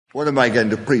What am I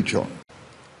going to preach on?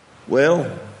 Well,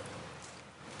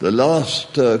 the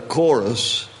last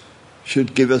chorus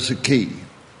should give us a key.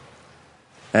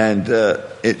 And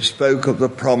it spoke of the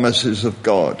promises of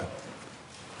God.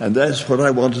 And that's what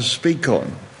I want to speak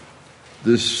on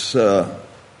this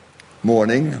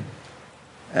morning.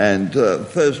 And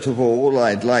first of all,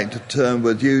 I'd like to turn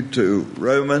with you to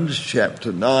Romans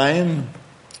chapter 9.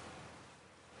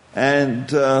 And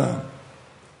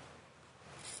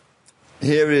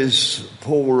here is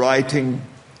Paul writing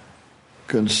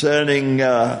concerning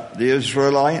the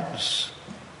Israelites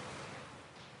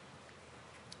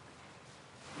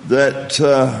that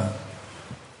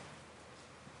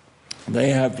they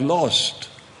have lost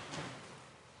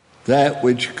that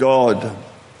which God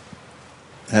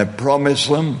had promised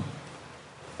them.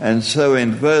 And so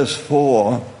in verse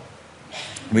 4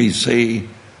 we see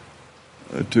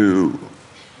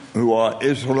who are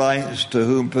Israelites, to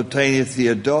whom pertaineth the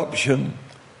adoption,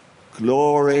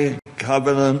 glory,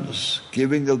 covenants,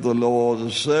 giving of the law,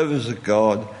 the service of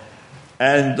God,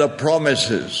 and the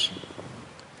promises.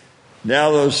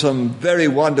 Now there are some very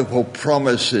wonderful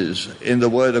promises in the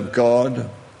Word of God,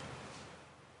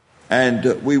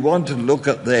 and we want to look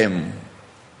at them.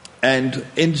 And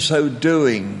in so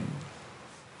doing,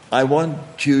 I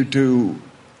want you to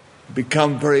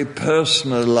become very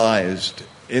personalized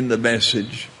in the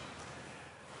message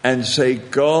and say,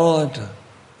 God,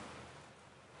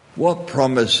 what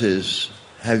promises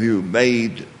have you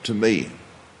made to me?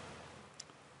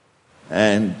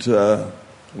 And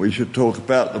we should talk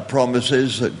about the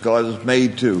promises that God has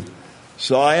made to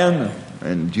Zion,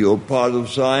 and you're part of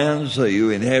Zion, so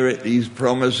you inherit these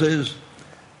promises.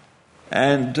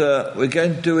 And we're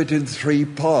going to do it in three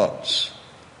parts.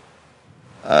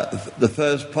 The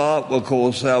first part we'll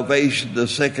call salvation, the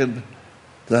second,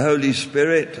 the Holy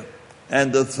Spirit,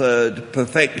 and the third,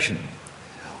 perfection.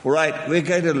 All right, we're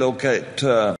going to look at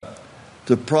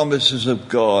the promises of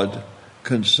God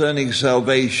concerning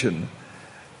salvation,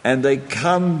 and they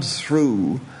come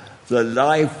through the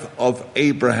life of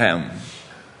Abraham,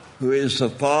 who is the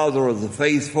father of the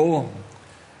faithful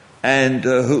and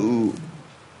who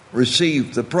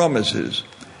received the promises.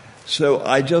 So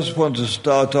I just want to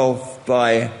start off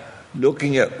by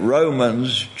looking at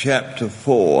Romans chapter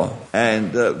 4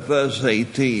 and verse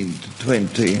 18 to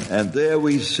 20. And there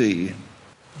we see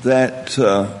that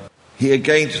he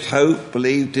against hope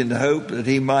believed in hope that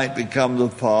he might become the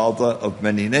father of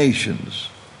many nations.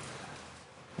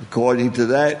 According to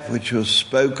that which was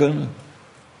spoken,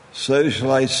 so shall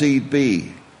thy seed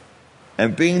be.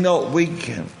 And being not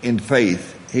weak in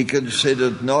faith, he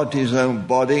considered not his own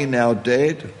body now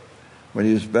dead, when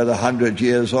he was about 100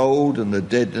 years old, and the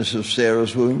deadness of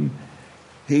Sarah's womb.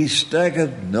 He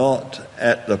staggered not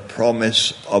at the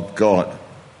promise of God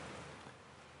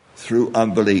through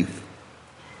unbelief,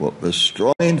 but was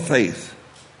strong in faith,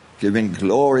 giving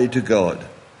glory to God.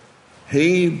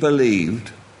 He believed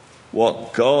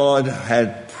what God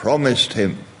had promised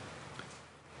him.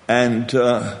 And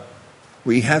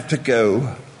we have to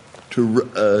go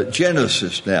to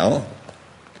Genesis now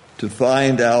to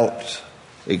find out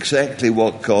exactly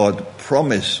what God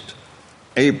promised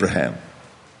Abraham.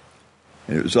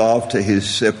 It was after his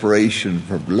separation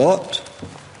from Lot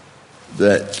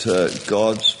that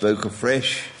God spoke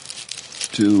afresh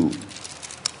to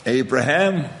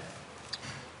Abraham.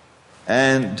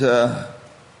 And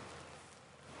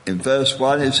in verse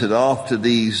 1 it said, after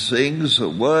these things the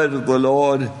word of the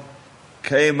Lord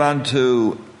came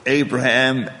unto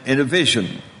Abraham in a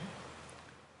vision.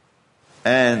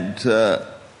 And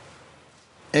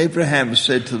Abraham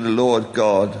said to the Lord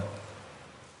God,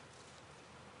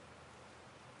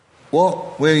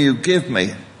 what will you give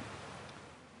me,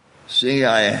 seeing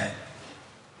I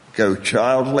go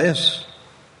childless,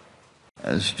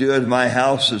 and steward my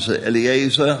house as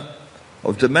Eliezer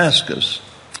of Damascus?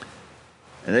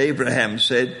 And Abraham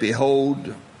said,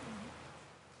 behold,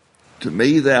 to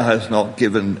me thou hast not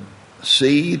given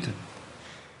seed,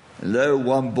 and lo,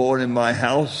 one born in my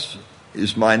house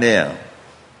is mine heir.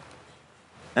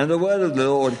 And the word of the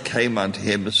Lord came unto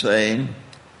him, saying,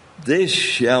 this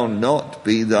shall not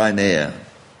be thine heir,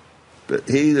 but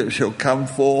he that shall come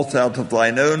forth out of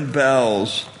thine own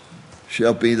bowels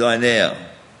shall be thine heir.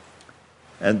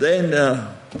 And then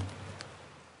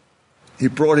he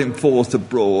brought him forth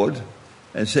abroad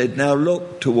and said, now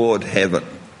look toward heaven,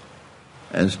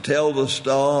 and tell the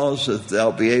stars if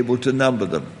thou be able to number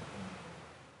them.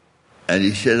 And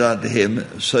he said unto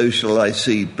him, so shall thy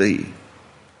seed be.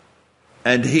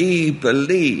 And he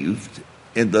believed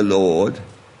in the Lord,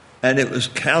 and it was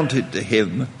counted to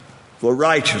him for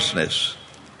righteousness.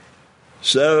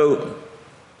 So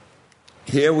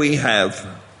here we have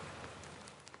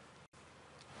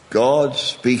God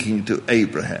speaking to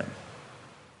Abraham.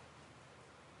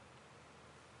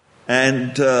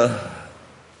 And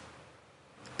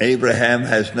Abraham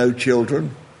has no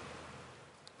children,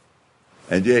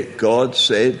 and yet God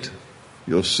said,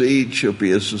 your seed shall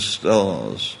be as the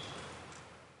stars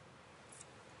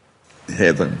in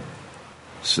heaven,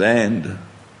 sand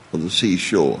on the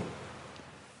seashore.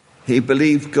 He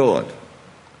believed God.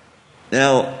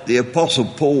 Now, the Apostle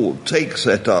Paul takes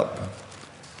that up,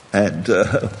 and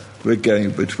we're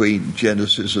going between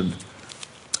Genesis and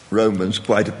Romans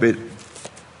quite a bit.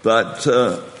 But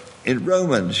in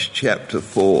Romans chapter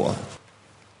 4,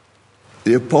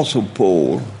 the Apostle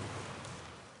Paul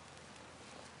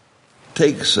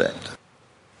takes that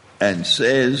and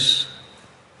says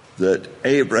that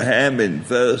Abraham, in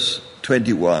verse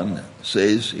 21,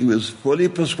 says he was fully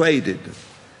persuaded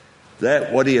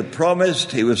that what he had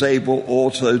promised he was able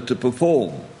also to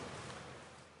perform.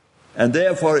 And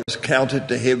therefore it's counted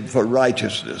to him for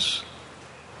righteousness.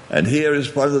 And here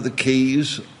is one of the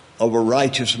keys of a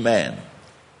righteous man,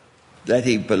 that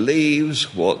he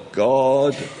believes what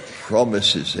God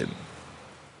promises him,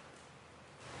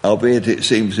 albeit it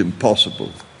seems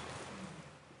impossible.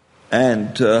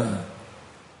 And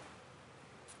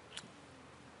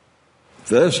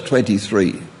verse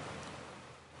 23,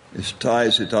 this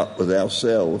ties it up with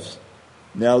ourselves.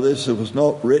 Now this was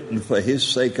not written for his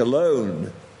sake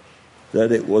alone,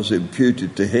 that it was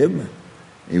imputed to him.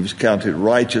 He was counted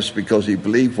righteous because he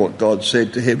believed what God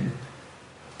said to him,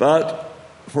 but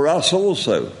for us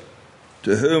also,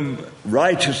 to whom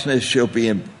righteousness shall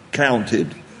be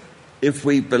counted, if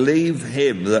we believe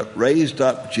him that raised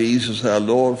up Jesus our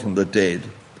Lord from the dead,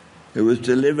 who was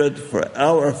delivered for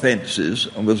our offences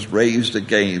and was raised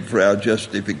again for our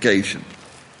justification.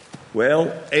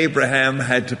 Well, Abraham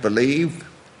had to believe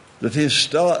that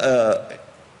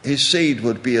his seed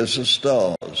would be as the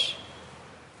stars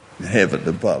in heaven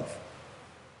above.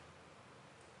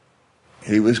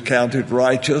 He was counted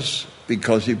righteous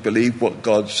because he believed what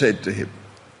God said to him.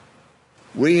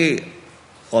 We,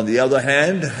 on the other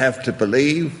hand, have to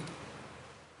believe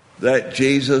that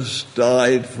Jesus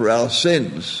died for our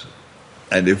sins.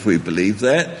 And if we believe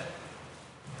that,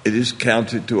 it is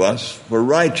counted to us for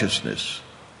righteousness.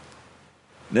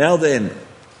 Now then,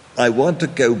 I want to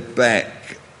go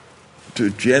back to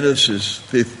Genesis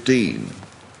 15,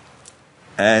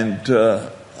 and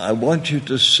I want you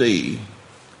to see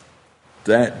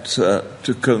that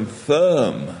to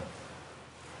confirm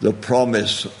the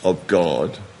promise of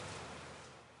God,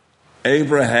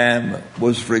 Abraham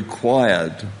was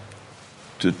required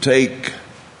to take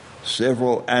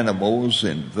several animals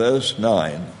in verse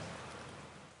 9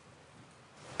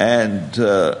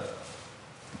 and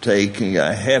taking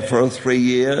a heifer of 3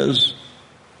 years,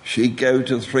 she-goat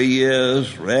of 3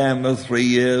 years, ram of 3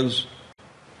 years,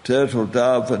 turtle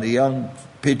dove and a young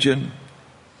pigeon.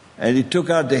 And he took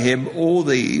unto him all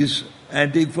these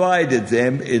and divided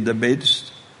them in the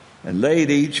midst and laid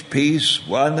each piece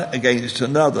one against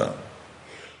another.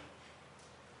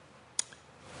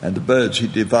 And the birds he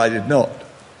divided not.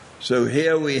 So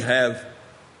here we have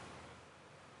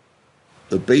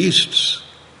the beasts,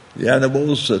 the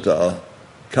animals that are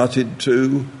cut in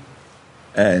two,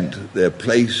 and they're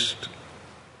placed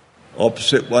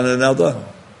opposite one another,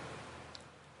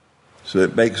 so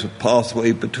it makes a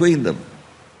pathway between them.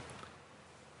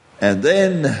 And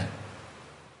then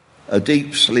a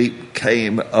deep sleep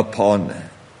came upon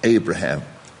Abraham.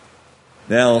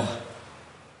 Now,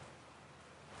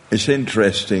 it's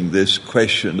interesting, this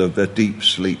question of the deep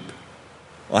sleep.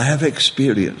 I have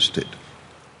experienced it.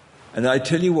 And I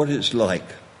tell you what it's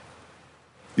like.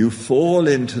 You fall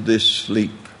into this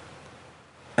sleep,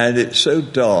 and it's so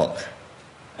dark,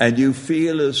 and you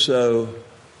feel as though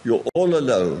you're all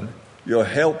alone, you're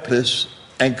helpless,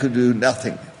 and can do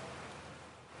nothing.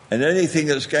 And anything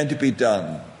that's going to be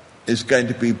done is going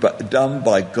to be done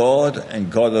by God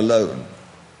and God alone.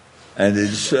 And in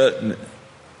certain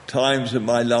times in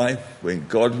my life when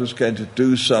God was going to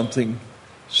do something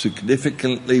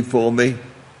significantly for me,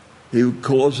 he would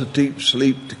cause a deep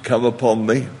sleep to come upon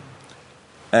me,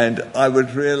 and I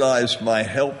would realize my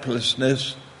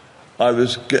helplessness. I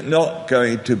was not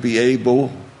going to be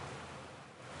able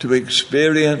to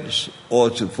experience or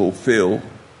to fulfill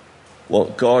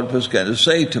what God was going to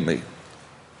say to me.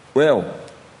 Well,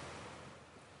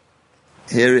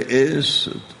 here it is.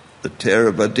 The terror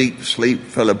of a deep sleep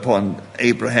fell upon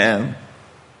Abraham,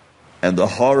 and the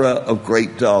horror of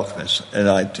great darkness. And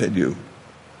I tell you,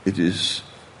 it is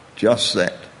just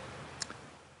that.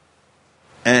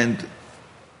 And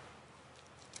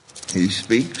he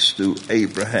speaks to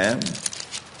Abraham.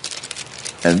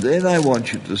 And then I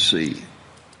want you to see,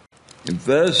 in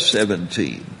verse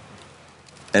 17,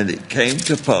 And it came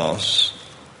to pass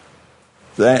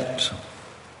that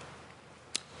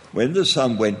when the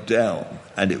sun went down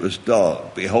and it was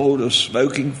dark, behold, a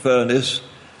smoking furnace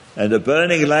and a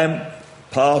burning lamp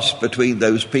passed between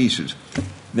those pieces.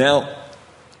 Now,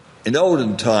 in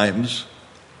olden times,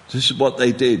 this is what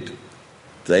they did.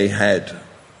 They had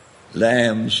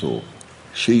lambs or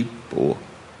sheep or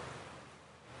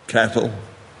cattle,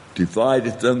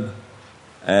 divided them,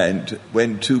 and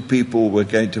when two people were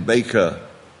going to make a,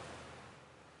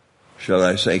 shall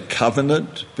I say,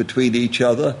 covenant between each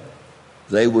other,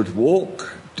 they would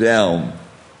walk down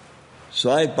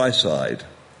side by side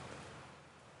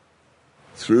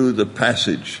through the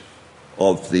passage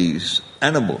of these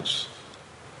animals,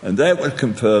 and that would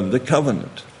confirm the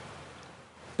covenant.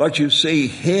 But you see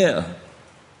here,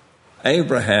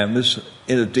 Abraham is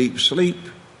in a deep sleep.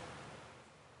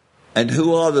 And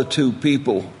who are the two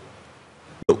people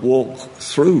that walk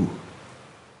through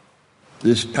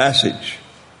this passage?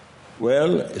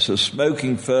 Well, it's a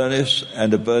smoking furnace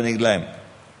and a burning lamp.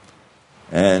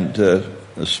 And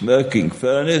a smoking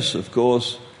furnace, of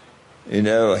course,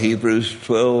 Hebrews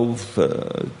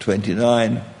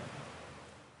 12:29.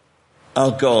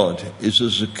 Our God is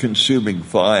as a consuming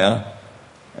fire.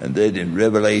 And then in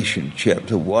Revelation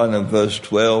chapter 1 and verse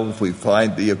 12, we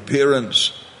find the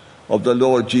appearance of the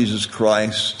Lord Jesus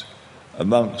Christ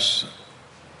amongst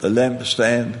the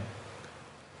lampstand.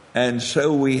 And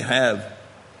so we have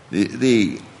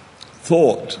the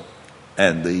thought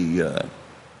and the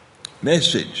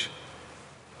message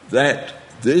that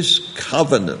this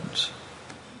covenant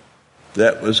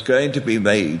that was going to be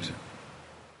made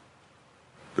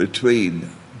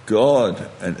between God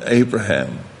and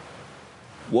Abraham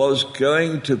was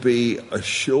going to be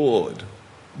assured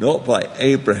not by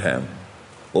Abraham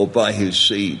or by his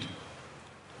seed,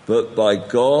 but by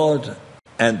God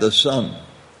and the Son.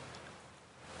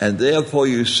 And therefore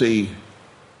you see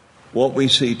what we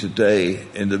see today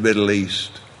in the Middle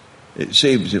East. It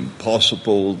seems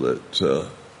impossible that,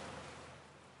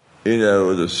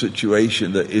 the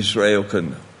situation that Israel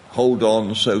can hold on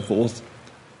and so forth.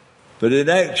 But in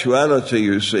actuality,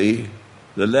 you see,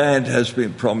 the land has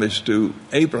been promised to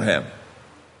Abraham.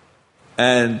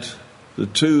 And the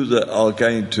two that are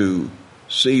going to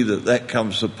see that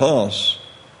comes to pass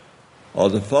are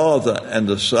the Father and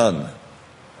the Son,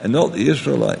 and not the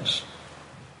Israelites.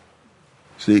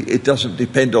 See, it doesn't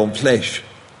depend on flesh.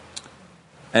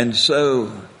 And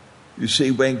so, you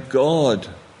see, when God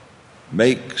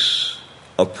makes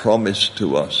a promise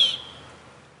to us,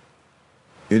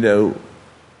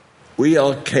 we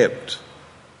are kept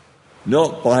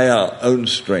not by our own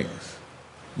strength.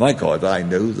 My God, I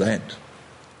know that.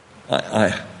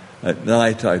 At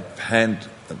night I pant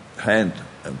and pant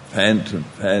and pant and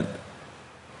pant.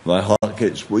 My heart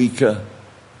gets weaker,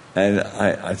 and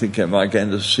I think, am I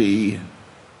going to see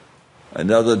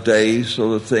another day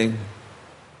sort of thing?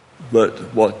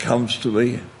 But what comes to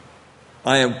me,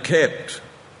 I am kept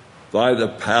by the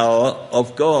power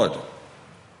of God.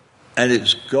 And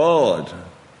it's God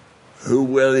who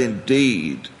will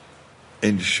indeed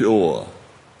ensure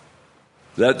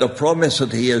that the promise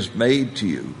that he has made to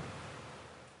you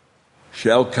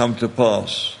shall come to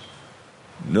pass,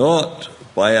 not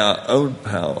by our own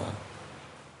power,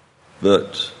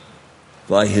 but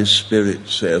by his Spirit,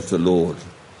 saith the Lord.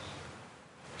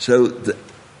 So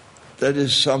that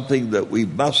is something that we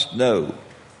must know.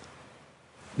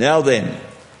 Now then,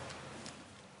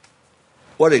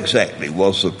 what exactly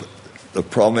was the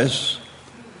promise?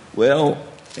 Well,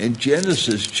 in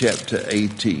Genesis chapter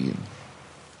 18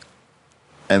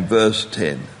 and verse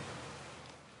 10,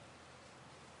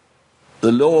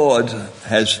 the Lord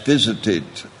has visited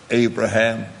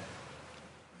Abraham,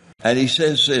 and he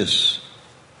says this,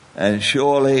 and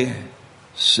surely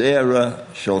Sarah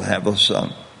shall have a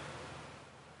son.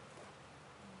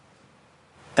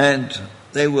 And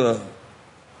they were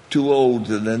too old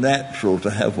in the natural to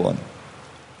have one.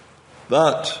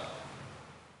 But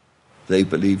they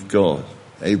believed God.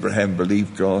 Abraham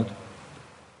believed God.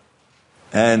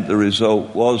 And the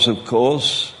result was, of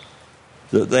course,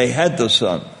 that they had the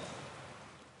son.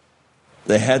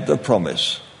 They had the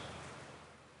promise.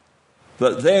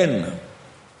 But then,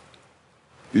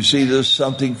 you see, there's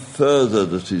something further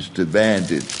that is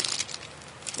demanded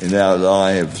in our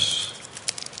lives.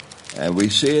 And we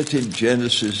see it in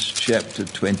Genesis chapter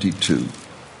 22.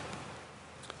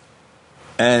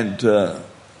 And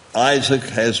Isaac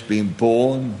has been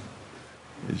born.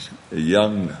 He's a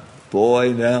young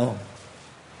boy now.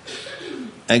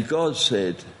 And God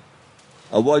said,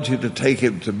 I want you to take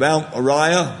him to Mount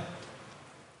Moriah,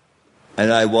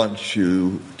 and I want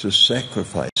you to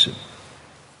sacrifice him.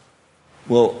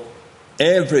 Well,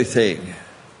 everything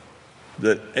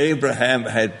that Abraham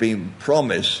had been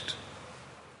promised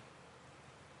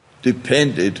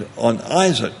depended on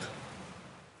Isaac.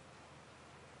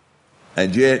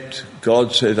 And yet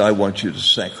God said, I want you to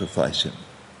sacrifice him.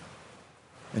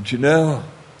 And you know,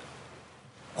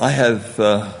 I have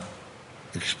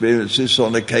experienced this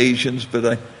on occasions,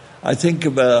 but I think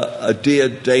of a dear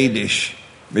Danish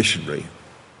missionary.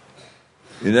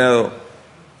 You know,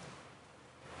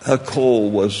 her call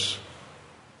was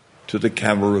to the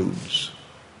Cameroons.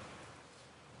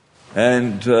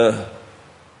 And that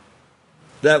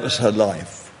was her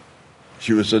life.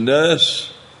 She was a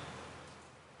nurse,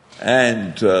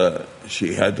 and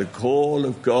she had the call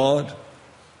of God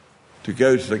to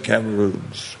go to the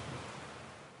Cameroons.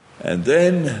 And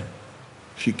then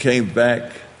she came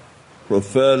back for a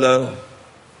furlough,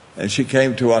 and she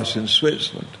came to us in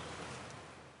Switzerland.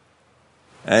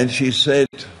 And she said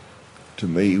to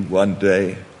me one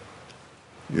day,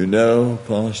 you know,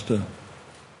 Pastor,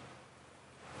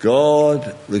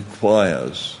 God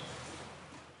requires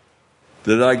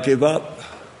that I give up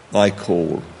my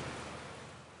call,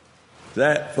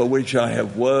 that for which I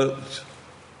have worked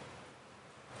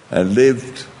and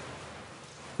lived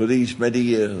for these many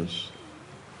years,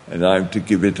 and I'm to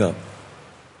give it up.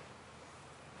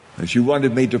 And she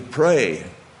wanted me to pray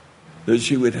that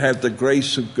she would have the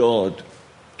grace of God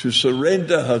to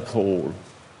surrender her call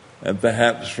and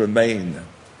perhaps remain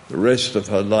the rest of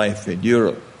her life in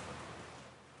Europe.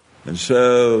 And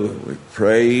so we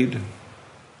prayed,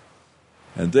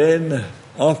 and then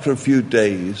after a few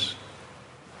days,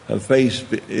 her face,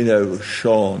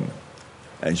 shone,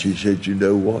 and she said, you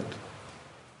know what?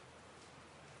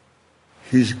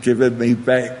 He's given me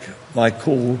back my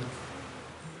call.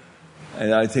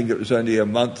 And I think it was only a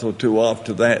month or two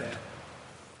after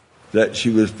that she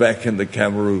was back in the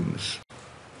Cameroons.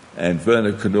 And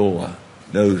Werner Knorr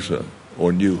knows her,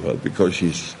 or knew her, because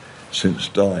she's since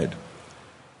died.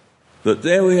 But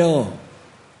there we are.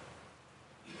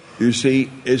 You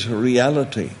see, it's a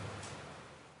reality.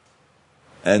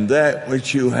 And that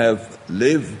which you have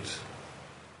lived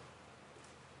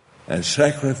and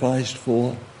sacrificed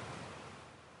for,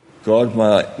 God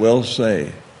might well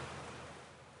say,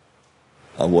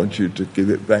 I want you to give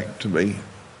it back to me.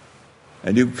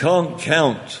 And you can't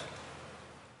count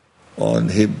on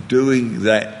him doing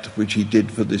that which he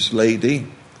did for this lady,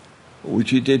 or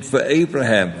which he did for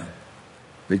Abraham.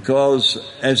 Because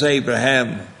as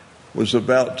Abraham was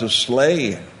about to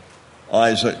slay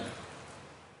Isaac,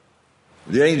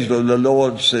 the angel of the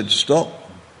Lord said,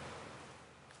 stop.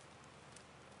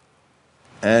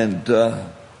 And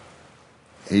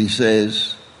he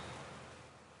says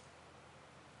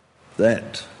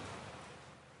that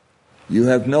you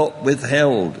have not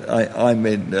withheld. I'm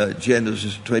in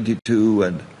Genesis 22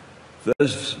 and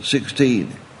verse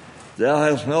 16. Thou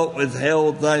hast not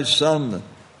withheld thy son,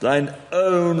 thine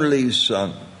only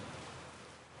son.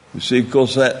 You see, of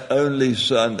course, that only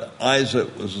son,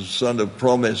 Isaac, was a son of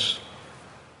promise,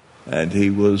 and he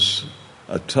was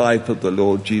a type of the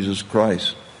Lord Jesus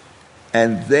Christ.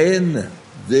 And then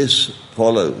this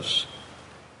follows.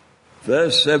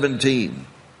 Verse 17.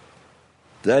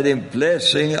 That in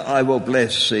blessing I will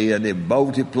bless thee, and in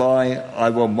multiplying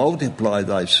I will multiply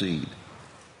thy seed.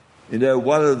 You know,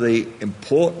 one of the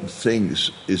important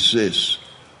things is this.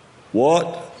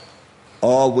 What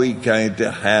are we going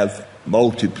to have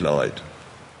multiplied?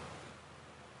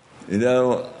 You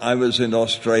know, I was in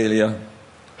Australia,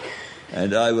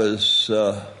 and I was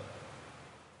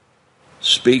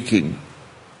speaking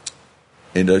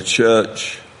in a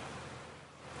church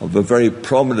of a very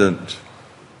prominent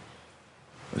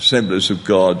Assemblies of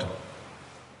God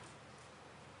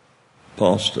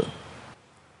pastor.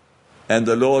 And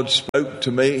the Lord spoke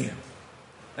to me,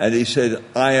 and he said,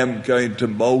 I am going to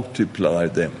multiply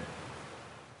them.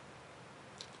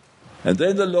 And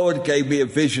then the Lord gave me a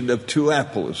vision of two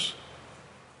apples,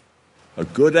 a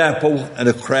good apple and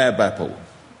a crab apple.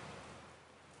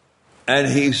 And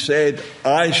he said,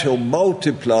 I shall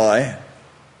multiply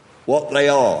what they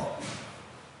are.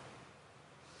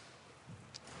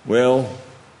 Well,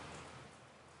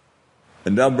 a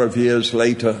number of years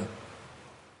later,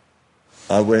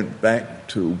 I went back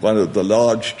to one of the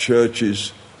large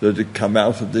churches that had come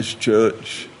out of this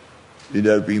church, being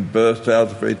birthed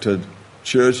out of it, and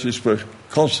churches were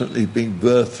constantly being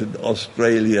birthed in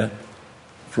Australia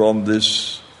from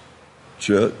this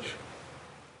church.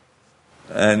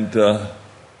 And the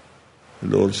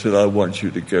Lord said, I want you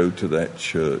to go to that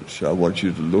church. I want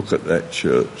you to look at that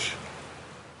church.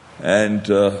 And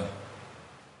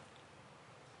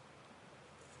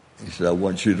he said, I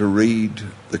want you to read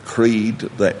the creed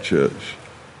of that church.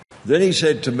 Then he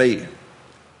said to me,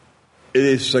 it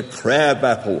is the crab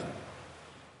apple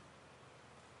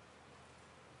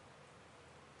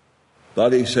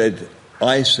But he said,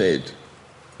 I said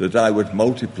that I would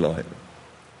multiply.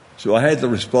 So I had the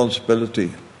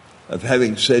responsibility of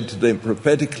having said to them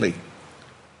prophetically,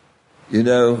 you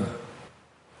know,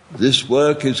 this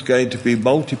work is going to be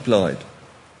multiplied.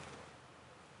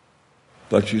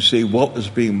 But you see, what was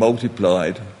being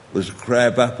multiplied was a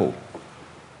crab apple.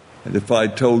 And if I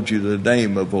told you the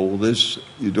name of all this,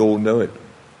 you'd all know it.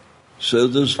 So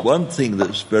there's one thing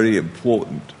that's very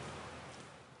important.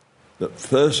 That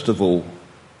first of all,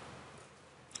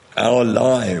 our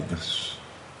lives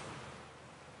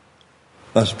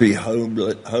must be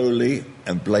holy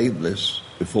and blameless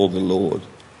before the Lord,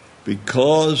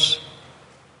 because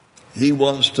he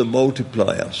wants to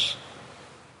multiply us.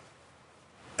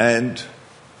 And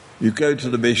you go to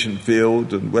the mission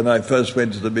field, and when I first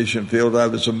went to the mission field, I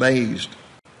was amazed.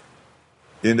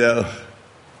 You know,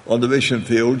 on the mission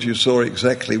field, you saw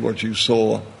exactly what you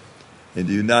saw in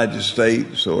the United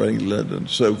States or England and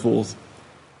so forth.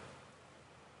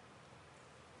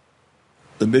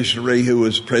 The missionary who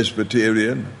was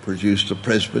Presbyterian produced a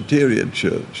Presbyterian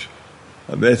church.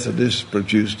 A Methodist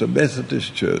produced a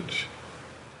Methodist church.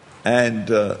 And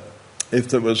if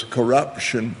there was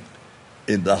corruption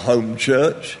in the home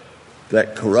church,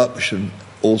 that corruption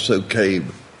also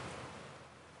came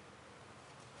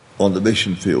on the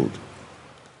mission field.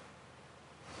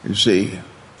 You see, there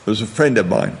was a friend of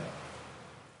mine.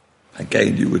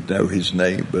 Again, you would know his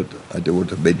name, but I don't want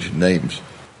to mention names.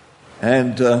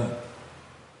 And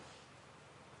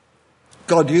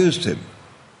God used him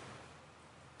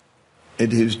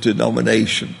in his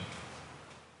denomination.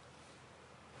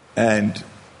 And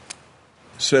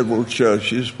several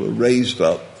churches were raised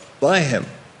up by him.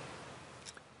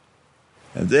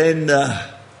 And then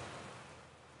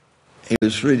he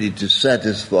was really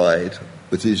dissatisfied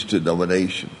with his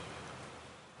denomination.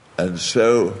 And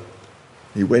so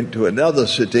he went to another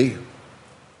city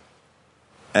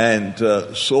and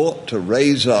sought to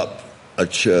raise up a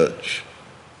church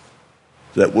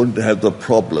that wouldn't have the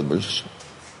problems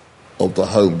of the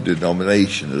home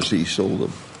denomination as he saw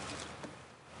them.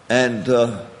 And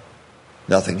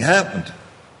nothing happened.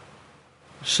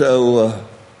 So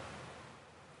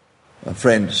a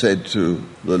friend said to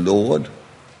the Lord,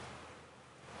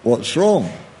 what's wrong?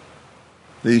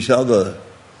 These other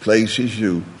places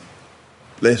you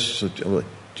bless. Do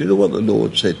you know what the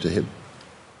Lord said to him?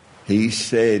 He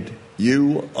said,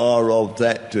 you are of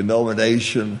that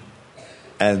denomination,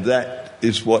 and that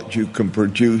is what you can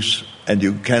produce, and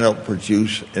you cannot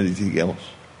produce anything else.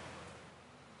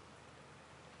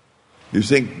 You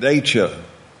think nature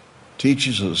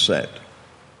teaches us that?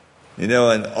 You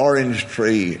know, an orange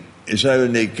tree is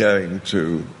only going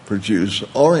to produce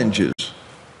oranges.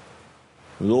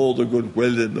 With all the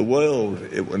goodwill in the world,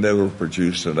 it will never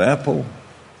produce an apple.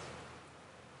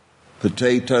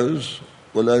 Potatoes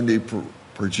will only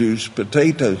produce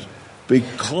potatoes,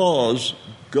 because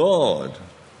God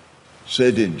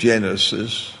said in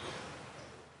Genesis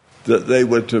that they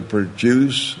were to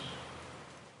produce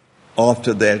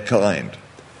after their kind.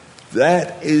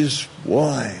 That is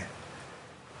why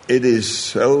it is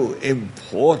so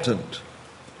important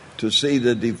to see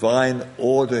the divine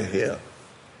order here.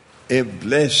 In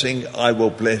blessing, I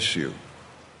will bless you.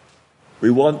 We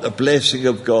want the blessing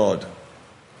of God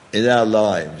in our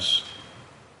lives.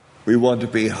 We want to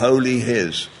be wholly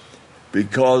his,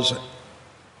 because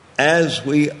as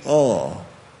we are,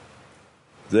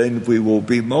 then we will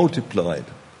be multiplied.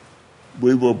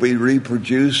 We will be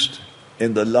reproduced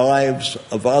in the lives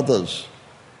of others.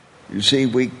 You see,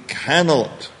 we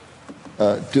cannot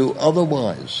do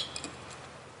otherwise.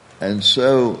 And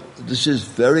so this is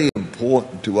very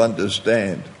important to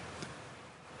understand,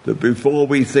 that before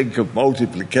we think of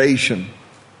multiplication,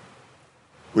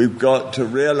 we've got to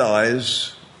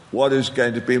realize what is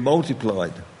going to be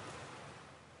multiplied,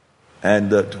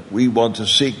 and that we want to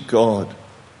seek God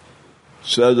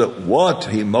so that what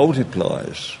he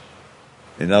multiplies,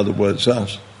 in other words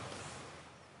us,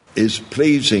 is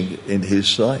pleasing in his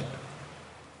sight.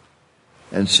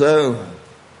 And so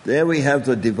there we have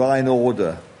the divine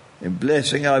order. In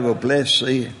blessing I will bless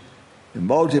thee, in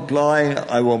multiplying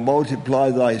I will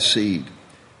multiply thy seed.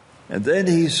 And then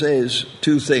he says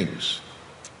two things.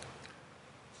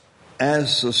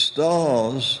 As the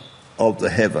stars of the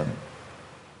heaven.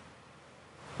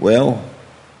 Well,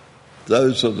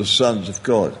 those are the sons of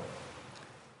God.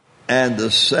 And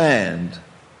the sand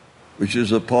which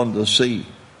is upon the sea.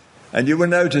 And you will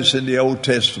notice in the Old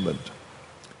Testament,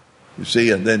 you see,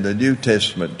 and then the New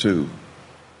Testament too,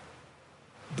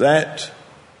 that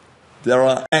there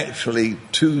are actually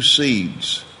two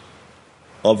seeds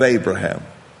of Abraham.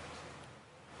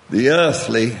 The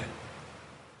earthly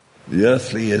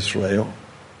Israel,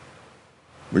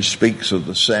 which speaks of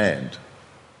the sand.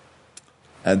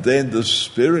 And then the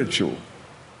spiritual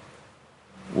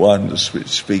ones which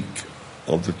speak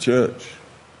of the church.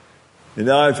 You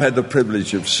know, I've had the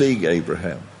privilege of seeing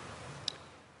Abraham.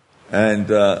 And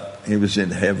he was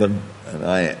in heaven, and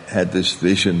I had this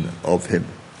vision of him.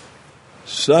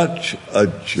 Such a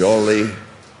jolly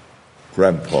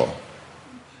grandpa.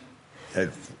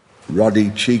 Had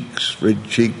ruddy cheeks, red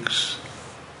cheeks.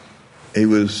 He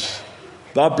was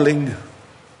bubbling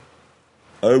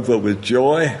over with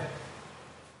joy,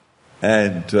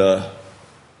 and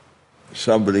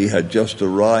somebody had just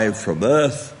arrived from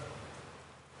Earth,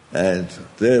 and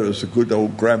there was a good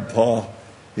old grandpa.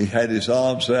 He had his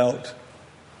arms out.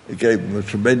 He gave them a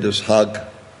tremendous hug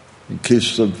and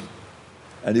kissed them,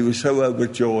 and he was so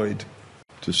overjoyed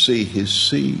to see his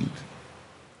seed,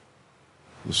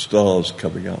 the stars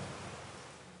coming up.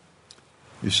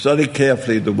 You study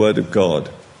carefully the Word of God.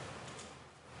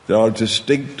 There are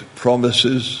distinct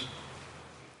promises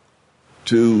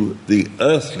to the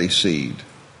earthly seed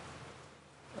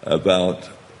about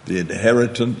the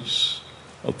inheritance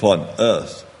upon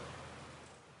earth.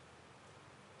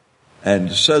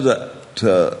 And so that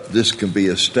this can be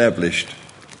established,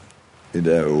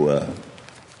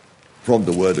 from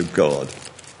the Word of God,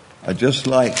 I'd just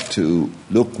like to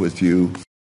look with you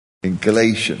in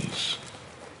Galatians,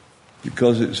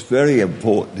 because it's very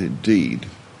important indeed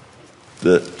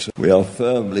that we are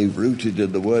firmly rooted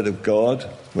in the Word of God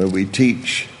when we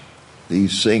teach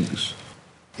these things.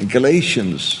 In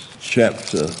Galatians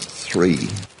chapter 3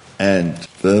 and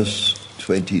verse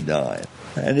 29,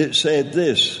 and it said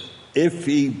this: "If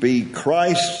ye be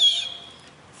Christ's,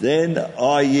 then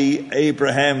are ye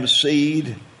Abraham's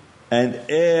seed, and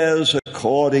heirs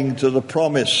according to the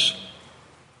promise."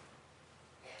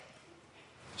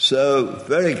 So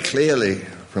very clearly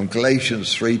from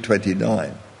Galatians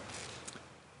 3:29,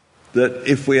 that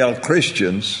if we are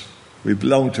Christians, we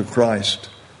belong to Christ,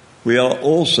 we are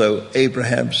also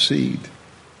Abraham's seed.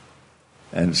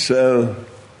 And so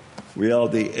we are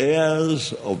the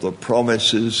heirs of the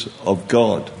promises of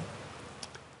God.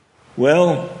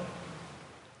 Well,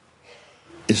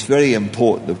 it's very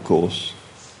important, of course,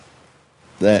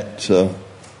 that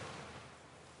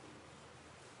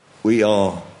we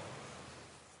are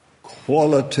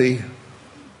quality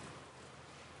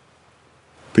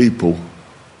people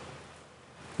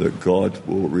that God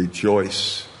will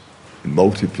rejoice in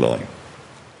multiplying.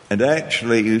 And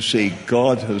actually, you see,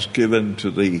 God has given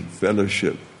to the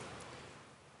fellowship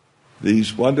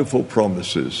these wonderful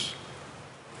promises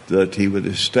that he would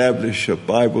establish a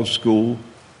Bible school,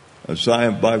 a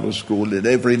Zion Bible school in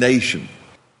every nation.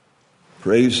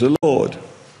 Praise the Lord.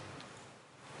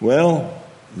 Well,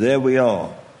 there we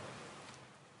are.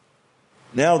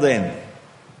 Now then,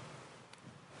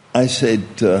 I said,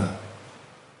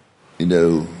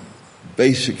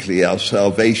 basically our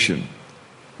salvation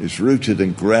is rooted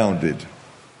and grounded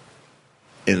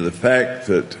in the fact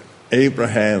that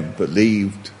Abraham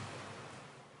believed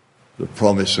the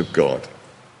promise of God.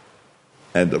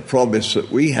 And the promise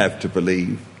that we have to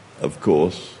believe, of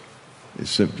course, is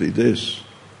simply this: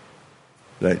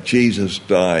 that Jesus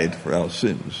died for our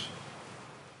sins.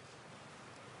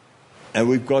 And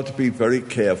we've got to be very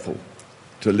careful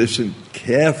to listen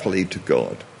carefully to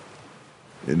God.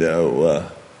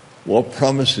 What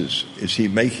promises is he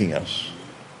making us?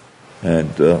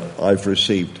 And I've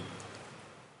received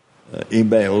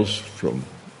emails from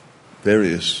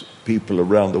various people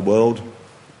around the world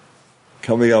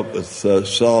coming up with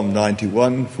Psalm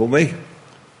 91 for me,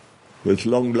 with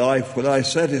long life will I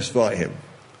satisfy him.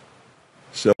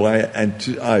 So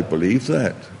I believe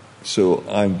that. So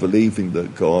I'm believing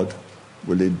that God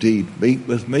will indeed meet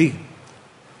with me,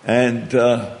 and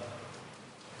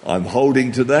I'm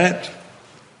holding to that.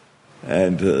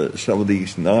 And some of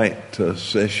these night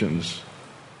sessions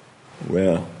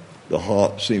where the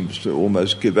heart seems to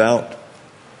almost give out,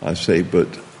 I say, but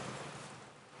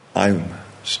I'm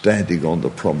standing on the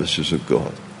promises of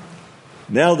God.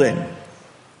 Now then,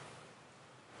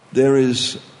 there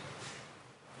is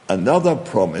another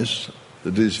promise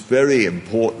that is very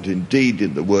important indeed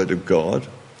in the Word of God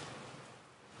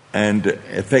and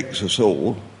affects us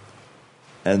all,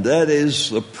 and that is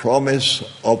the promise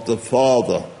of the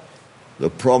Father. The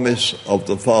promise of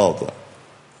the Father.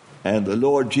 And the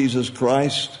Lord Jesus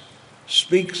Christ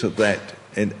speaks of that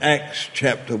in Acts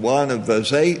chapter 1 and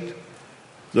verse 8.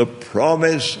 The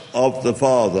promise of the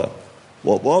Father.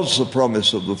 What was the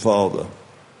promise of the Father?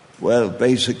 Well,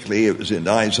 basically it was in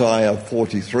Isaiah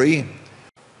 43,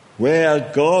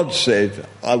 where God said,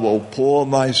 I will pour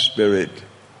my Spirit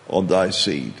on thy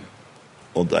seed.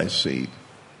 On thy seed.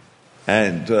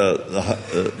 And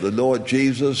the Lord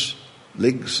Jesus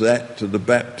links that to the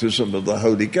baptism of the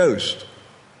Holy Ghost.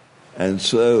 And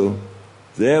so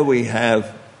there we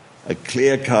have a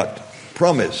clear-cut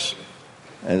promise.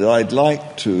 And I'd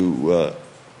like to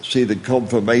see the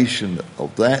confirmation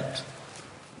of that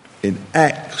in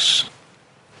Acts,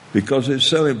 because it's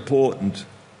so important,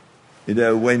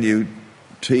 when you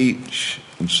teach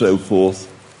and so forth,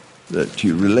 that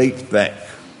you relate back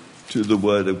to the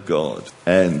Word of God.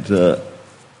 And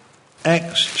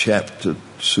Acts chapter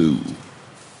 2,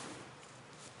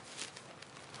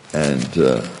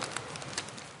 and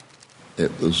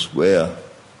it was where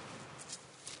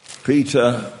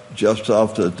Peter, just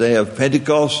after the day of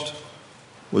Pentecost,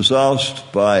 was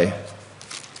asked by,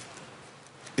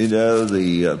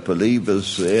 the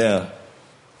believers there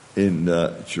in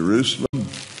Jerusalem,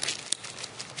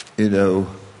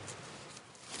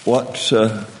 what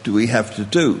do we have to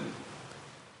do?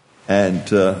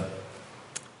 And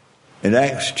in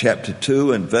Acts chapter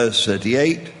 2 and verse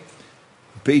 38,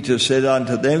 Peter said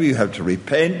unto them, you have to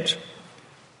repent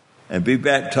and be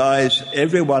baptized,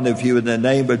 every one of you, in the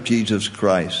name of Jesus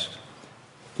Christ,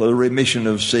 for the remission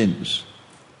of sins,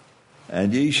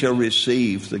 and ye shall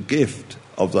receive the gift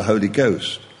of the Holy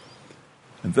Ghost.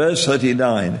 And verse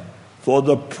 39, for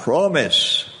the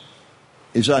promise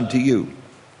is unto you.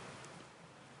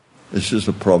 This is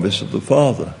the promise of the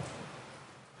Father,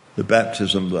 the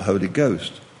baptism of the Holy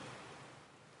Ghost.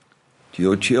 To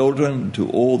your children, to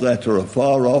all that are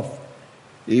afar off,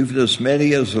 even as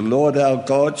many as the Lord our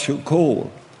God shall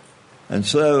call. And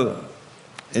so,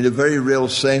 in a very real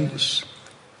sense,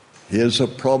 here's a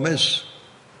promise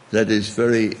that is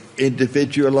very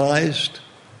individualized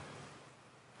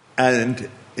and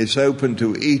is open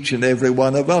to each and every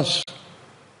one of us,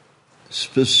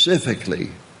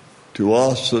 specifically to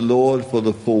ask the Lord for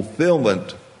the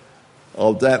fulfillment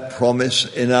of that promise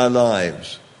in our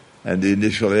lives. And the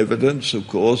initial evidence, of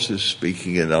course, is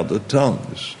speaking in other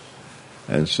tongues.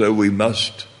 And so we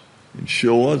must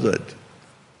ensure that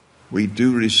we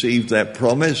do receive that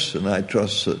promise, and I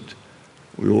trust that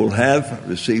we all have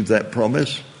received that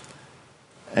promise.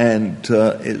 And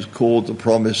it's called the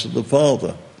promise of the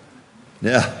Father.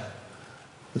 Now,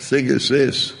 the thing is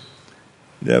this,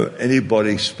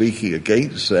 anybody speaking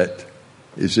against that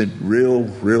is in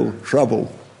real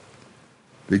trouble,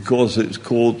 because it's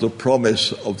called the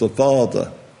promise of the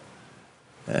Father.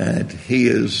 And he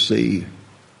is the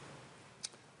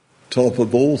top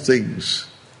of all things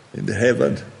in the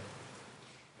heaven,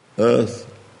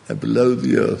 earth, and below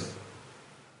the earth.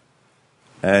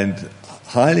 And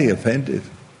highly offended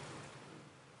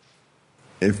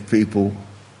if people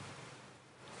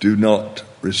do not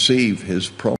receive his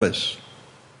promise.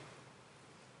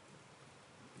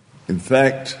 In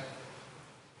fact,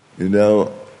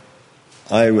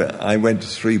 I went to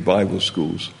 3 Bible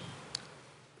schools,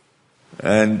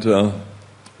 and the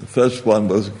first one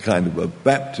was kind of a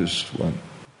Baptist one,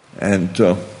 and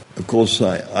of course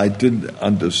I didn't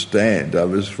understand. I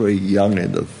was very young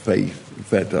in the faith. In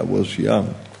fact, I was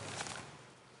young,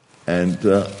 and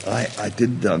I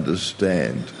didn't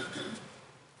understand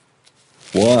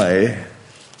why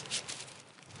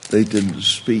they didn't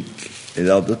speak in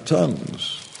other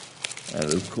tongues.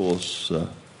 And of course,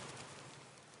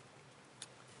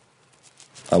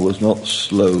 I was not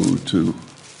slow to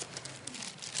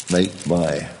make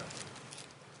my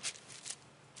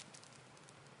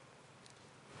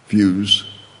views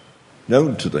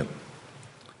known to them.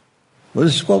 Well,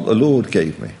 this is what the Lord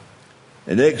gave me.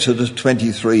 In Exodus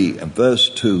 23 and verse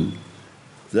 2,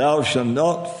 thou shalt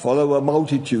not follow a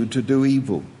multitude to do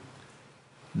evil,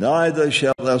 neither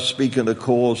shalt thou speak in a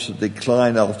cause to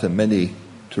decline after many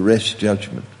to wrest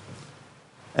judgment.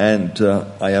 And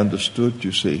I understood,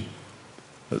 you see,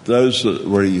 that those that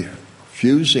were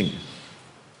refusing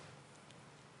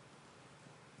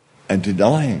and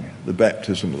denying the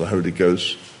baptism of the Holy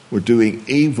Ghost were doing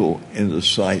evil in the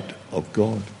sight of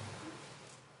God.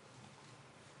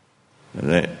 And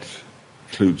that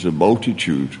includes a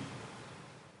multitude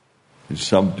in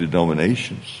some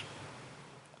denominations.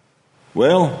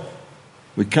 Well,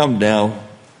 we come now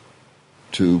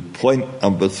to point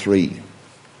number 3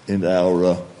 in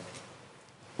our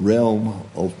realm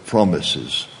of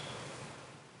promises.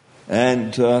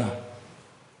 And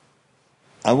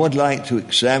I would like to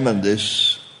examine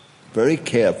this very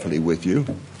carefully with you,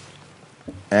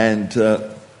 and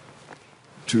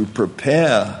to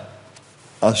prepare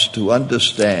us to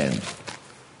understand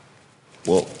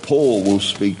what Paul will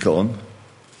speak on.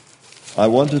 I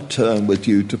want to turn with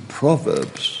you to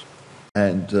Proverbs,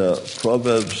 and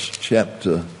Proverbs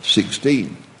chapter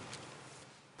 16,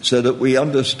 so that we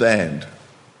understand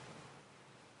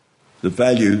the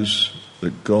values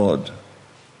that God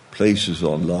places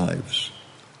on lives.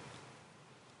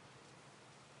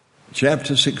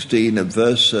 Chapter 16 and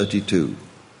verse 32.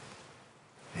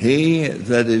 He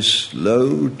that is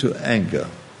slow to anger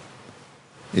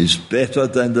is better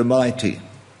than the mighty,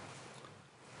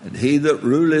 and he that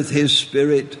ruleth his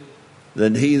spirit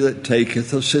than he that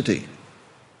taketh a city.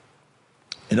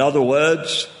 In other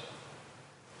words,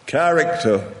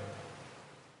 character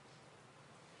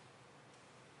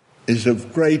is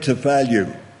of greater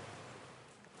value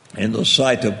in the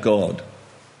sight of God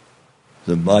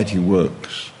than mighty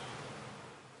works.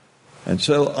 And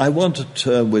so I want to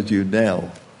turn with you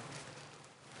now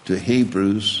to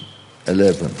Hebrews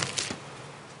 11.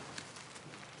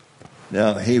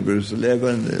 Now, Hebrews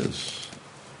 11 is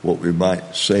what we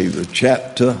might say the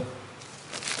chapter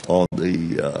on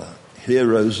the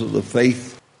heroes of the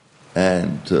faith,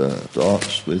 and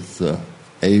starts with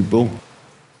Abel,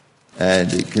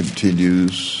 and it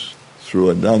continues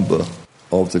through a number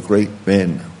of the great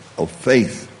men of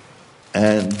faith.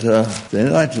 And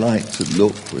then I'd like to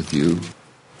look with you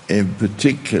in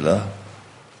particular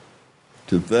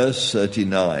to verse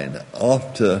 39.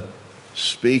 After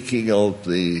speaking of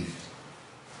the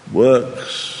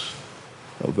works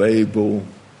of Abel,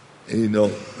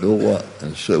 Enoch, Noah,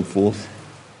 and so forth,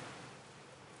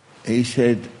 he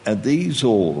said, and these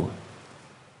all,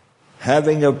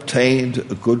 having obtained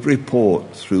a good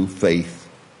report through faith,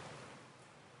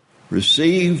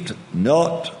 received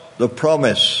not the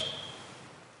promise.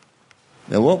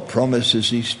 Now, what promise is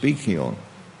he speaking on?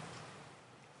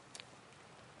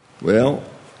 Well,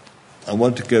 I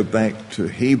want to go back to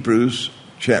Hebrews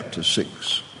chapter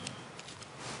 6.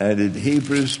 And in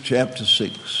Hebrews chapter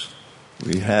 6,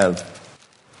 we have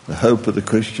the hope of the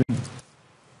Christian.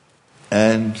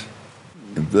 And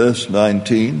in verse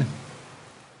 19,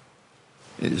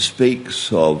 it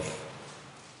speaks of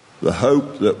the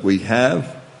hope that we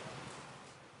have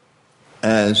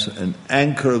as an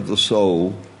anchor of the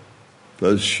soul,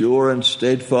 both sure and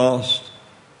steadfast,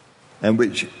 and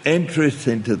which entereth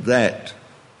into that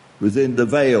within the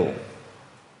veil,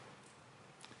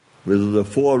 whither the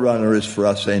forerunner is for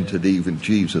us entered, even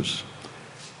Jesus.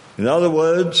 In other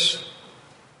words,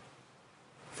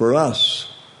 for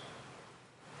us,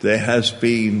 there has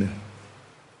been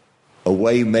a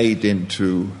way made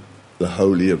into the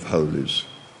Holy of Holies,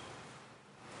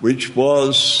 which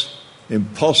was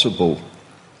impossible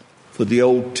for the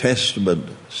Old Testament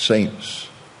saints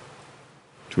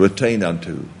to attain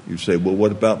unto. You say, well,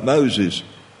 what about Moses?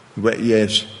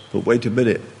 Yes, but wait a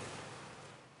minute.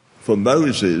 For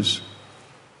Moses,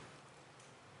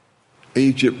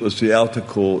 Egypt was the outer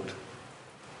court,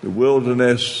 the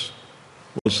wilderness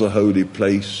was the holy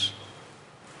place,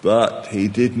 but he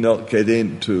did not get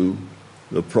into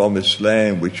the promised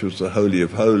land, which was the Holy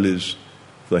of Holies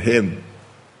for him,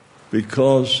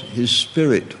 because his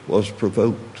spirit was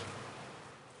provoked.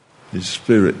 His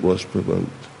spirit was provoked.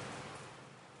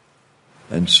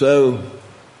 And so,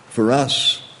 for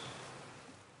us,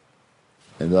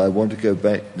 and I want to go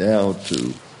back now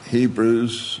to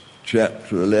Hebrews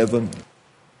chapter 11,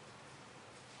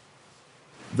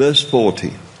 verse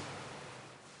 40.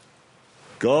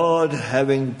 God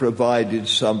having provided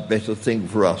some better thing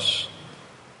for us,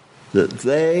 that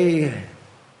they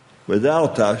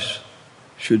without us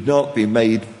should not be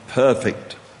made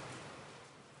perfect.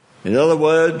 In other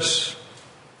words,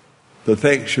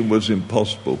 perfection was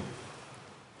impossible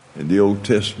in the Old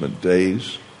Testament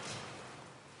days.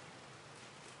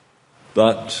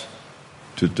 But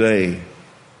today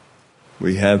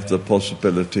we have the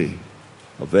possibility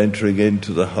of entering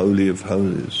into the Holy of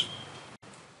Holies.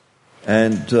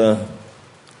 And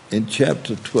in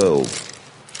chapter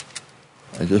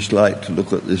 12, I'd just like to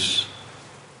look at this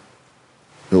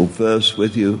little verse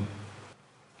with you.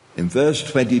 In verse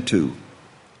 22,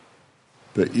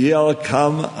 but ye are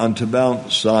come unto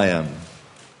Mount Zion,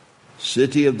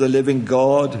 city of the living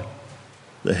God,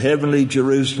 the heavenly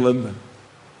Jerusalem,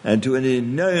 and to an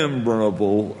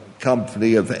innumerable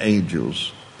company of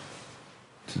angels,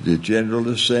 to the general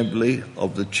assembly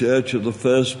of the church of the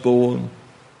firstborn,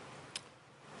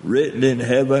 written in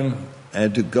heaven,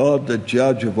 and to God the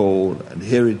judge of all, and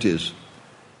here it is,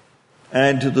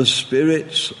 and to the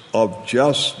spirits of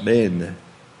just men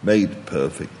made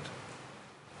perfect.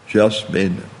 Just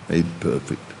men made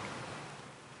perfect.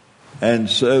 And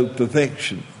so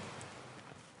perfection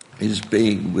is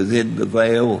being within the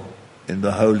veil in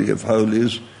the Holy of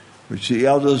Holies, which the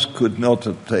others could not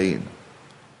obtain.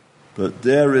 But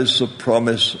there is the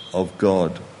promise of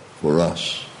God for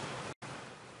us.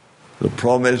 The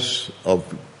promise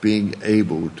of being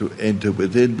able to enter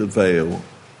within the veil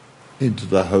into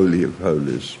the Holy of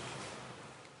Holies.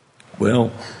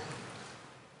 Well,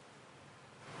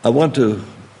 I want to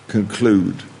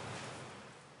conclude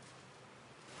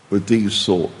with these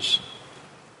thoughts.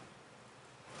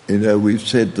 We've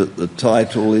said that the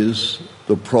title is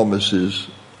The Promises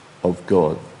of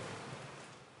God.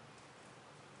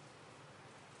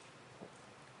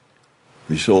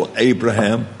 We saw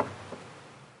Abraham.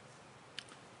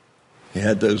 He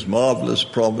had those marvelous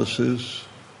promises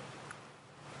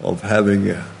of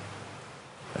having a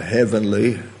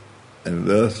heavenly and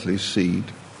an earthly seed.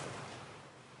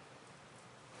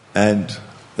 And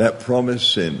that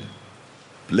promise in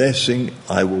blessing,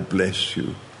 I will bless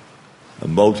you,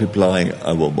 and multiplying,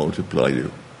 I will multiply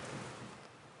you.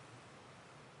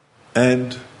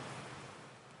 And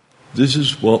this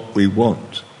is what we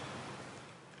want.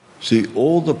 See,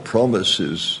 all the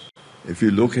promises, if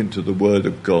you look into the Word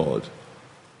of God,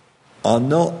 are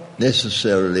not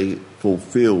necessarily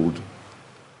fulfilled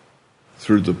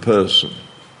through the person,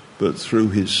 but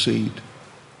through his seed.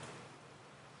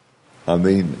 I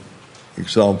mean,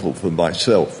 example for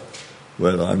myself,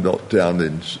 when I'm not down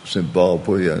in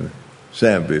Zimbabwe and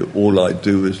Zambia, all I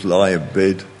do is lie in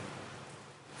bed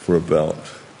for about,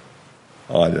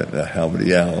 I don't know how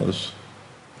many hours,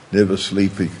 never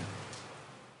sleeping,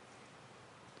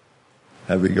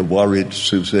 having a worried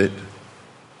Suzette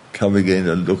coming in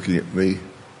and looking at me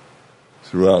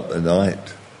throughout the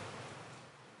night.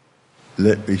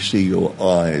 Let me see your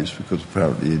eyes, because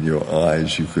apparently in your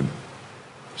eyes you can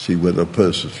see whether a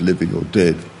person's living or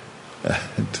dead.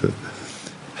 And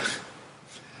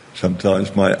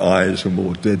sometimes my eyes are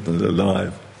more dead than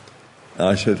alive. And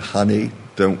I said, honey,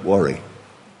 don't worry.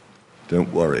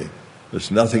 Don't worry.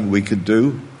 There's nothing we can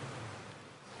do.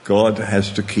 God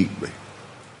has to keep me.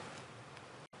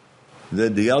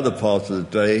 Then the other part of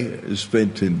the day is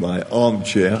spent in my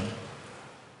armchair.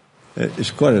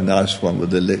 It's quite a nice one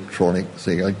with the electronic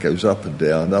thing. It goes up and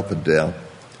down, up and down.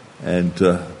 And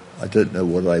I don't know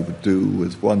what I would do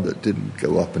with one that didn't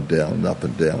go up and down,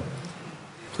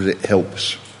 because it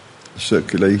helps the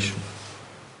circulation.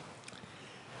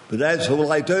 But that's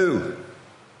all I do.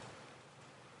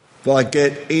 If I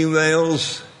get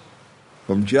emails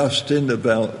from Justin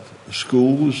about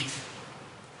schools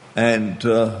and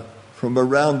from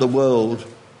around the world,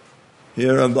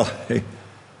 here am I,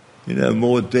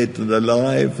 more dead than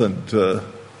alive, and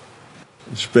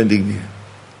spending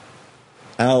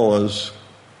hours,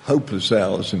 hopeless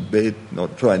hours in bed,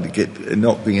 not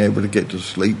being able to get to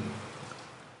sleep,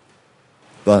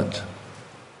 but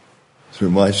through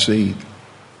my seed,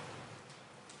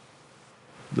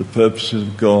 the purposes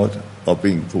of God are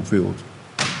being fulfilled.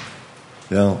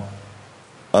 Now,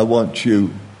 I want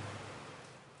you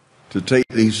to take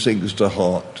these things to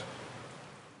heart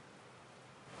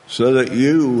so that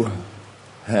you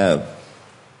have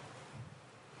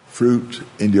fruit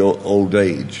in your old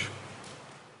age,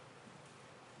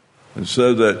 and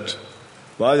so that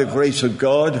by the grace of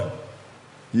God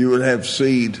you will have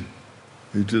seed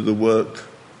who do the work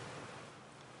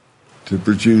to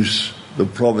produce the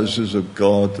promises of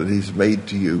God that He's made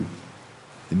to you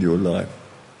in your life.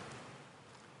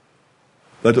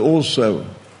 But also,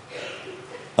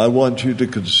 I want you to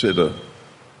consider,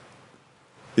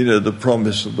 the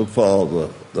promise of the Father,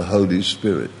 the Holy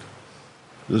Spirit,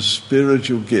 the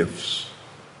spiritual gifts,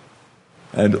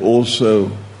 and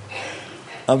also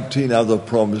umpteen other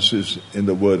promises in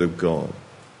the Word of God.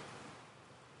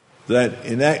 That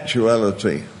in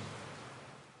actuality,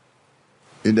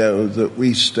 that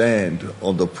we stand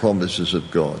on the promises of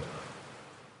God.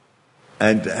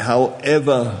 And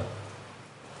however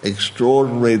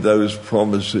extraordinary those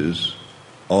promises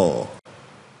are,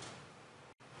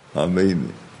 I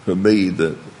mean, for me,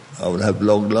 that I would have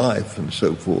long life and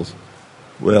so forth.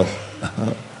 Well,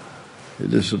 you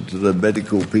listen to the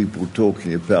medical people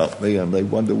talking about me and they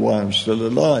wonder why I'm still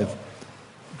alive.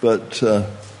 But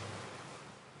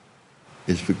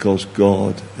it's because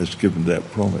God has given that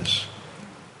promise.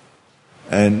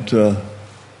 And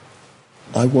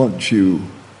I want you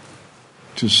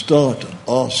to start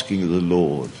asking the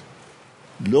Lord,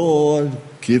 Lord,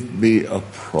 give me a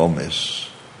promise.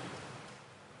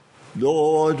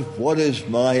 Lord, what is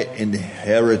my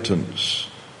inheritance?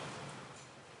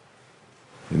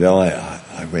 I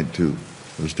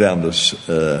was down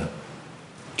the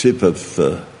tip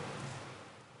of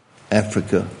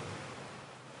Africa,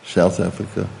 South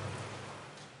Africa,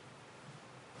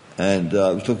 and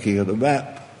I was looking at a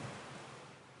map.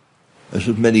 This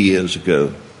was many years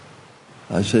ago.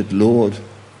 I said, Lord,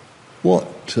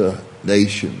 what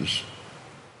nations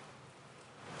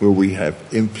will we have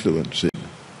influence in?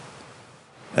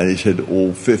 And he said,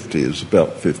 all 50. It's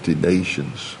about 50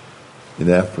 nations in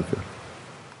Africa.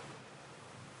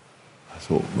 I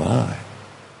thought, my.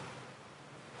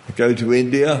 I go to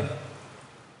India.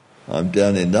 I'm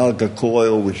down in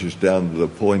Nagarcoil, which is down to the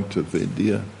point of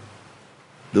India,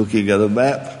 looking at a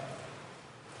map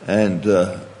and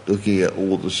looking at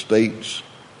all the states.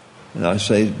 And I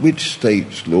say, which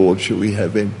states, Lord, should we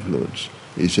have influence?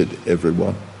 He said,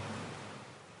 everyone.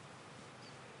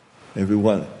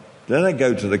 Everyone. Then I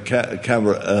go to the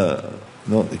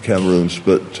not the Cameroons,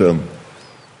 but I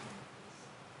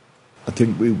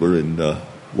think we were in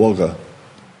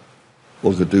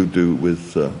Ouagadougou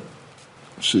with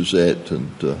Suzette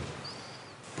and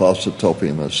Pastor Toppy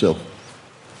and myself.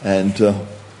 And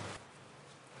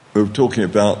we were talking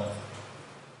about,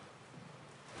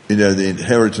 the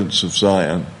inheritance of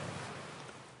Zion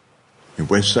in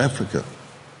West Africa.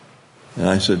 And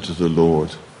I said to the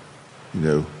Lord,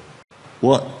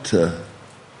 what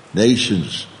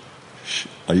nations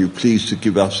are you pleased to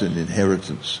give us an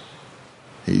inheritance?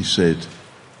 He said,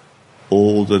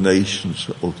 all the nations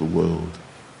of the world.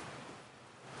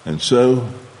 And so,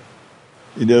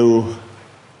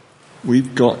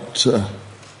 we've got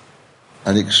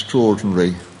an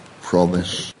extraordinary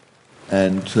promise.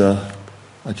 And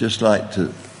I'd just like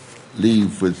to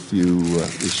leave with you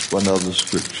this one other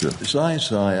scripture. It's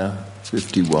Isaiah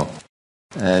 51.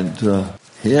 And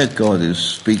here God is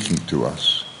speaking to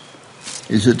us.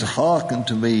 He said, hearken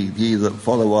to me, ye that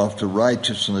follow after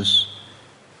righteousness,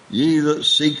 ye that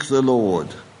seek the Lord.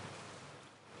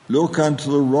 Look unto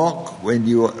the rock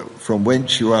from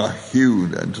whence you are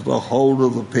hewn, and to the hole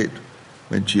of the pit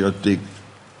whence you are digged.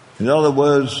 In other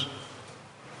words,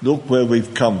 look where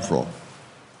we've come from.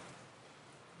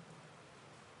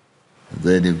 And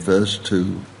then in verse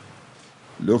 2,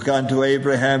 look unto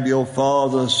Abraham your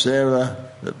father, Sarah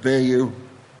that bare you,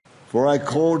 for I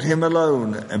called him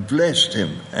alone and blessed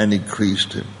him and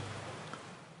increased him.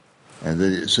 And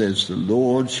then it says, the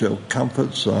Lord shall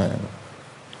comfort Zion.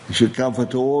 He shall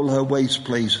comfort all her waste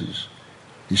places.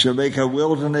 He shall make her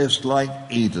wilderness like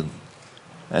Eden,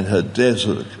 and her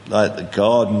desert like the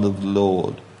garden of the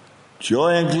Lord.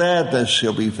 Joy and gladness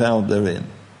shall be found therein,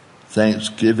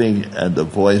 thanksgiving and the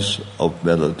voice of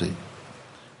melody.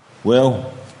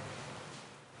 Well,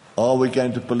 are we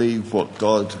going to believe what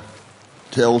God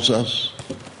tells us?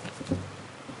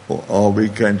 Or are we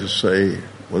going to say,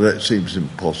 well, that seems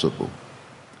impossible?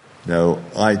 No,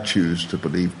 I choose to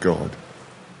believe God.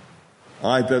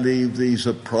 I believe these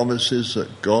are promises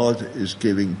that God is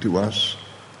giving to us,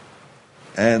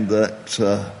 and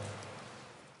that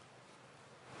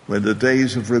when the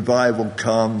days of revival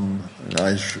come, and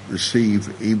I receive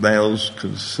emails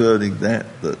concerning that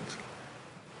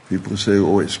people say,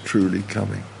 oh, it's truly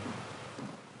coming.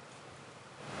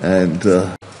 And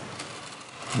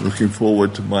looking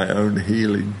forward to my own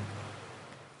healing.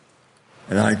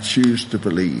 And I choose to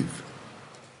believe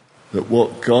that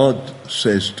what God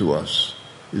says to us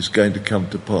is going to come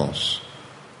to pass,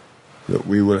 that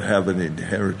we will have an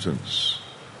inheritance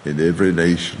in every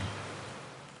nation,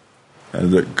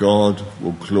 and that God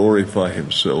will glorify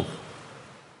himself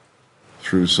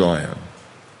through Zion.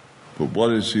 But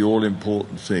what is the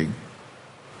all-important thing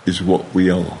is what we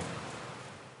are.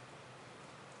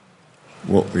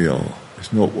 What we are.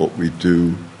 It's not what we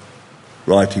do.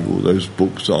 Writing all those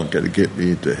books aren't going to get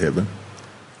me into heaven.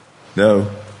 No.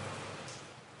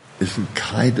 It's the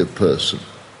kind of person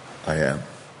I am.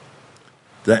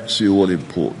 That's the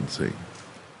all-important thing.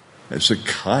 It's the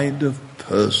kind of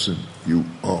person you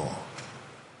are.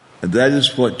 And that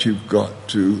is what you've got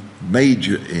to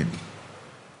major in,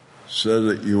 so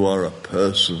that you are a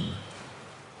person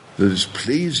that is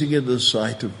pleasing in the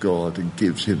sight of God and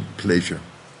gives him pleasure.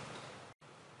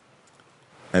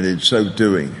 And in so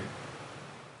doing,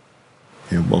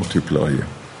 he'll multiply you.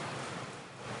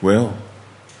 Well,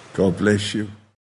 God bless you.